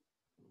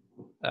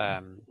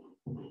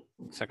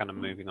 So kind of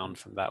moving on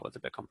from that was a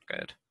bit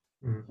complicated.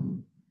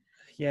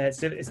 Yeah,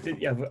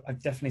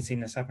 I've definitely seen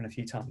this happen a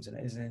few times, and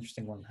it is an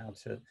interesting one how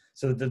to.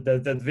 So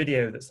the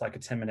video that's like a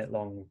 10-minute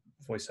long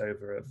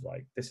voiceover of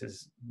like this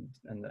is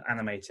an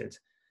animated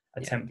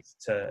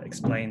attempt to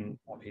explain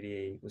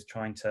RPDE was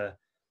trying to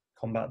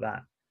combat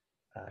that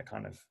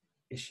kind of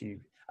issue.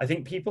 I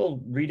think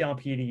people read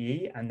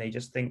RPDE and they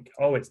just think,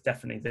 oh, it's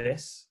definitely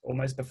this,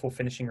 almost before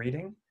finishing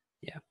reading.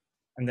 Yeah.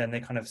 And then they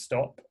kind of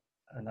stop,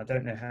 and I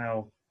don't know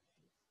how.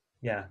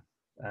 Yeah.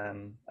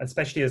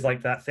 Especially as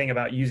like that thing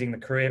about using the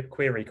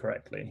query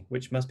correctly,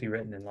 which must be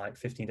written in like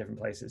 15 different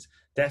places.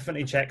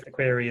 Definitely check the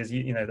query is,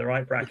 you know, the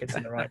right brackets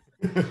and the right.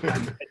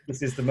 And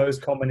this is the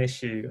most common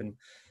issue, and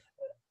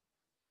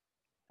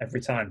every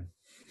time.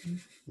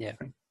 Yeah.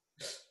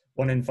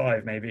 1 in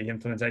 5 maybe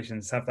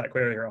implementations have that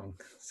query wrong.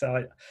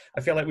 So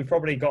I feel like we've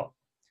probably got,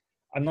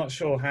 I'm not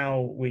sure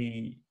how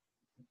we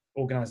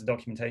organize the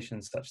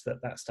documentation such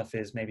that that stuff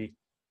is maybe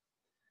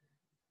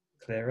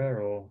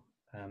clearer, or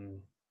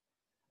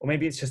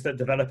maybe it's just that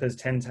developers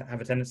tend to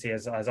have a tendency,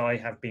 as I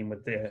have been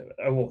with the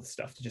OAuth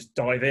stuff, to just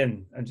dive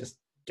in and just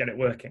get it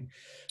working.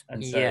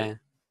 And so, yeah,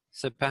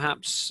 so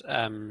perhaps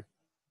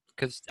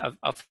because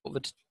I've thought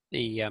that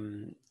the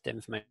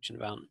information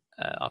about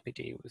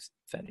RPD was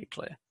fairly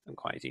clear and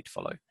quite easy to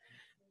follow,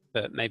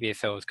 but maybe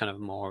if there was kind of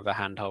more of a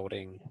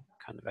hand-holding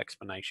kind of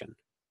explanation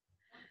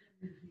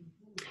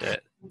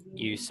that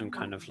use some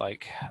kind of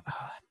like,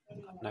 I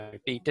don't know,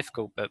 it'd be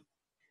difficult, but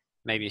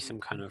maybe some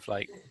kind of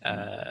like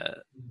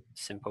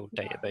simple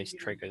database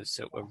triggers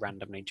that were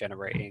randomly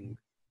generating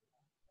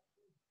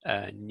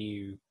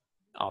new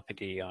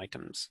RPD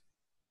items.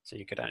 So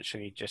you could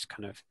actually just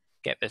kind of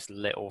get this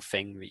little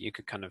thing that you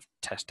could kind of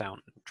test out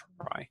and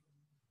try.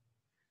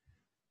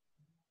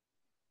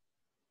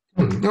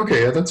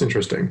 Okay, yeah, that's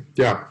interesting.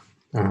 Yeah.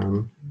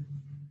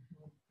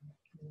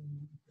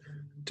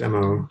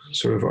 Demo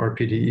sort of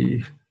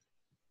RPD.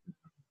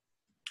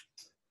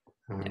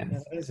 Yeah,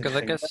 because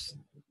I guess,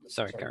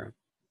 sorry, Karen.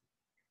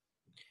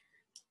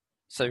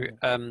 So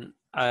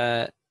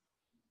I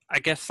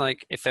guess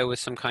like if there was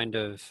some kind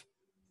of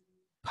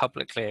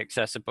publicly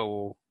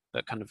accessible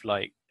but kind of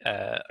like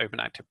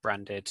OpenActive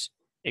branded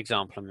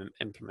example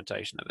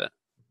implementation of it,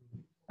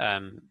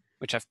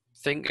 which I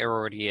think there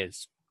already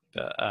is,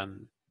 but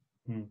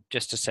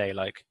just to say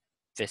like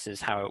this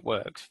is how it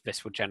works,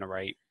 this will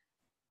generate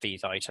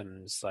these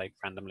items like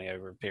randomly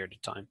over a period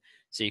of time,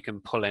 so you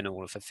can pull in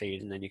all of the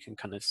feed and then you can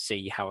kind of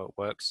see how it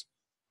works,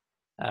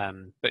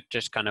 but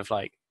just kind of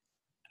like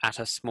at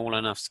a small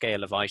enough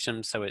scale of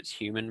items so it's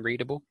human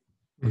readable.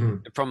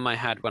 The problem I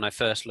had when I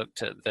first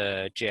looked at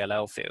the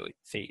GLL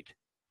feed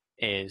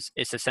is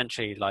it's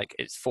essentially like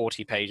it's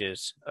 40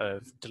 pages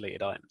of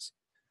deleted items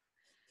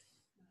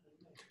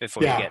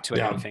before you get to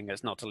anything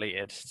that's not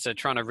deleted. So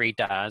trying to read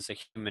that as a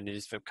human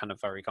is kind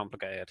of very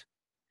complicated.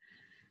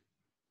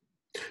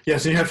 Yeah,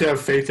 so you have to have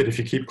faith that if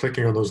you keep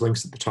clicking on those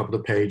links at the top of the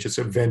page, it's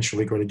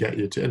eventually going to get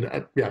you to, and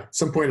at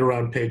some point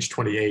around page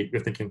 28,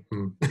 you're thinking,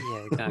 Yeah,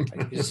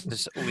 exactly.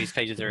 Just all these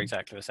pages are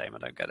exactly the same. I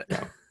don't get it.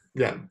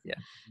 Yeah.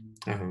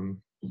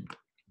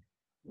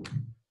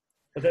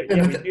 But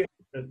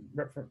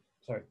there,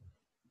 sorry.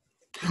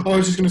 Oh, I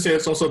was just going to say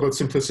it's also about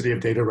simplicity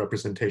of data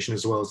representation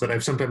as well, is that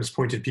I've sometimes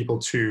pointed people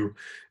to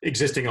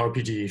existing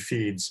RPG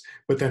feeds,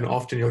 but then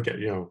often you'll get,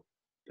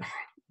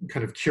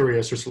 kind of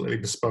curious or slightly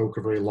bespoke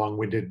or very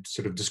long-winded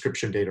sort of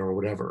description data or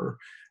whatever.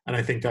 And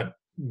I think that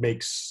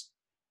makes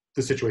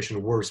the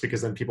situation worse,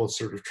 because then people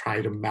sort of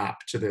try to map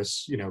to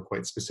this,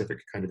 quite specific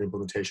kind of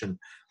implementation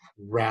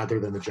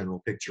rather than the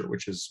general picture,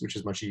 which is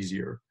much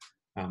easier.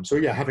 So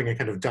yeah, having a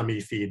kind of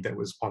dummy feed that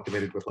was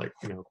populated with like,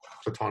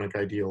 platonic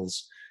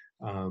ideals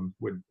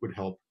would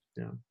help.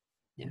 Yeah.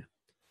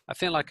 I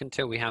feel like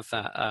until we have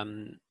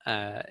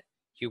that,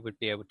 you would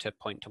be able to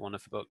point to one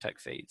of the book tech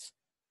feeds,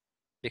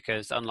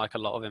 because unlike a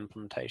lot of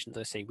implementations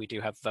I see, we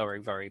do have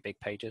very, very big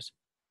pages.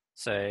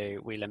 So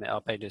we limit our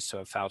pages to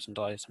 1,000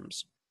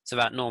 items. So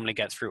that normally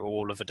gets through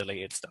all of the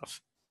deleted stuff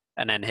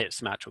and then hits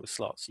some actual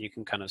slots. You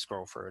can kind of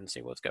scroll through and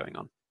see what's going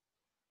on.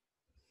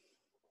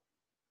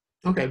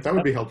 Okay, that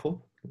would be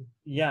helpful.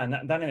 Yeah,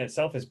 and that in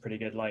itself is pretty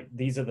good. Like,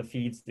 these are the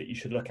feeds that you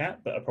should look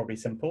at that are probably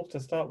simple to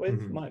start with.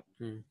 Might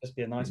just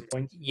be a nice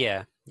point.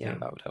 Yeah,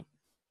 that would help.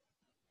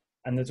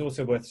 And there's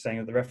also worth saying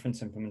that the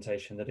reference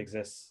implementation that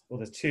exists, well,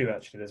 there's two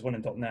actually. There's one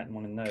in .NET and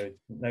one in Node.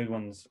 Node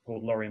one's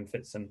called Lorem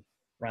Fitsum,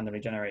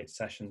 randomly generates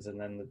sessions, and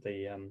then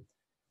the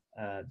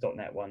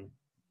 .NET one,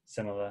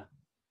 similar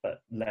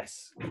but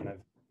less kind of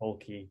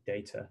bulky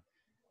data.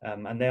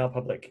 And they are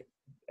public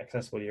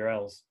accessible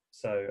URLs.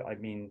 So I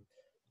mean,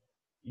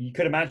 you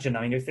could imagine,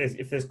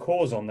 if there's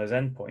cores on those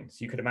endpoints,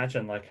 you could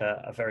imagine like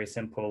a very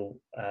simple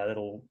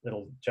little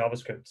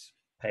JavaScript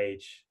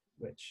page,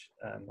 which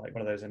like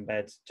one of those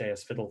embed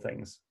JS fiddle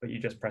things, but you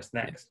just press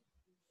next.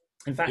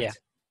 In fact,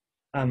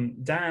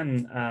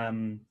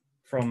 Dan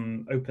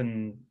from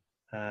Open...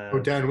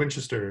 Dan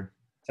Winchester.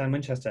 Dan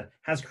Winchester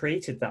has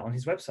created that on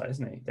his website,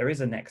 isn't he? There is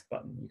a next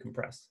button you can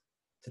press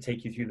to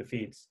take you through the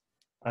feeds.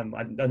 I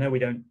know we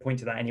don't point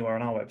to that anywhere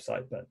on our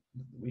website, but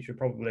we should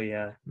probably...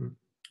 there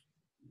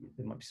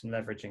might be some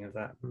leveraging of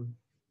that.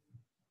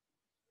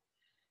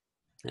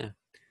 Yeah.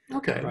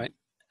 Okay. Right.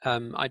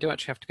 I do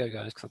actually have to go,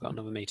 guys, because I've got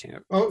another meeting.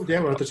 Oh,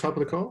 yeah, we're at the top of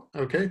the call.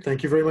 Okay,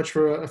 thank you very much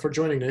for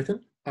joining,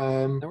 Nathan.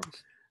 No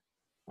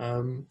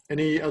worries.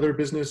 Any other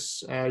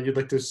business you'd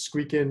like to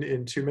squeak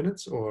in 2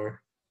 minutes,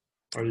 or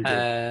are you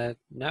good?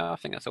 No, I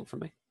think that's all from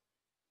me.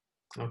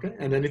 Okay,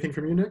 and anything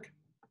from you, Nick?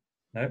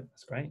 No,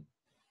 that's great.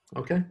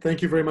 Okay,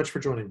 thank you very much for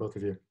joining, both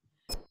of you.